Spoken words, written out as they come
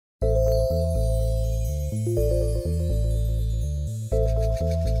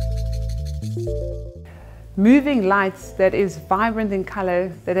Moving lights that is vibrant in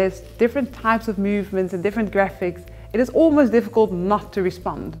color, that has different types of movements and different graphics, it is almost difficult not to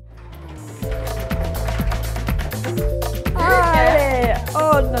respond.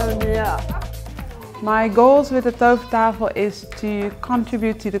 My goals with the Tovertafel is to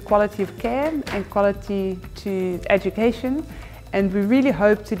contribute to the quality of care and quality to education, and we really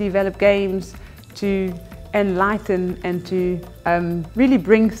hope to develop games to enlighten and to really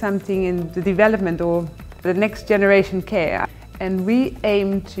bring something in the development or the next generation care. And we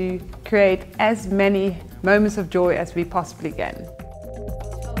aim to create as many moments of joy as we possibly can.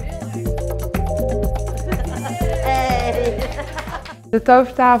 The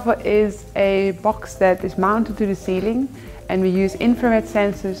Tovertafel is a box that is mounted to the ceiling, and we use infrared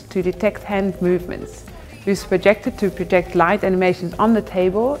sensors to detect hand movements. We use a projector to project light animations on the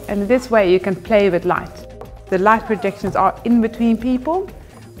table, and this way you can play with light. The light projections are in between people,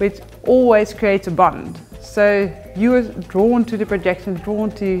 which always creates a bond. So you are drawn to the projection,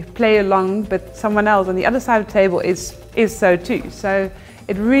 drawn to play along, but someone else on the other side of the table is so too. So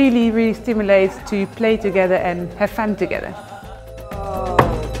it really stimulates to play together and have fun together.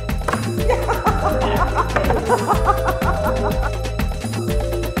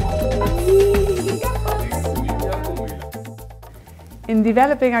 In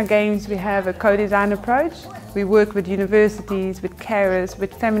developing our games, we have a co-design approach. We work with universities, with carers,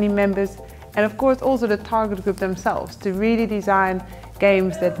 with family members, and of course also the target group themselves to really design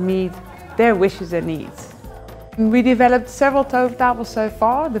games that meet their wishes and needs. We developed several Tovertafels so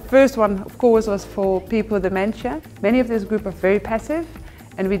far. The first one, of course, was for people with dementia. Many of this group are very passive,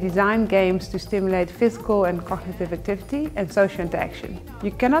 and we design games to stimulate physical and cognitive activity and social interaction.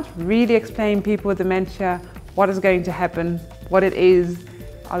 You cannot really explain people with dementia what is going to happen, what it is.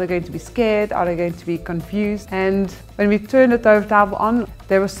 Are they going to be scared? Are they going to be confused? And when we turned the Tovertafel on,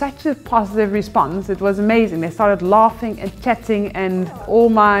 there was such a positive response. It was amazing. They started laughing and chatting, and all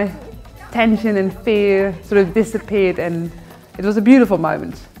my tension and fear sort of disappeared, and it was a beautiful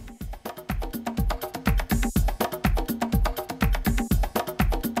moment.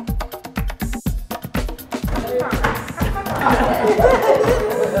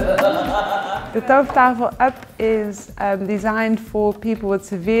 The Tovertafel Up is designed for people with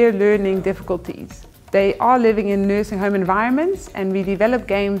severe learning difficulties. They are living in nursing home environments, and we develop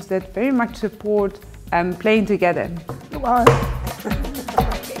games that very much support playing together.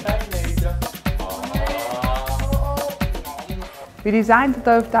 We designed the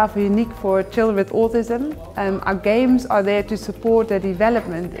Tovertafel unique for children with autism. Our games are there to support their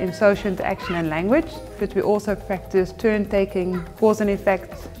development in social interaction and language, but we also practice turn-taking, cause and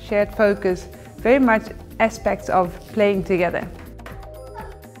effect, shared focus, very much aspects of playing together.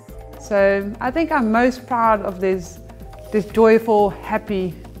 So I think I'm most proud of this joyful,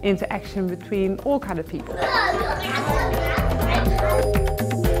 happy interaction between all kinds of people.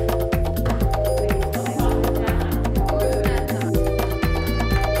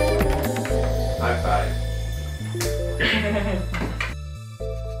 High five.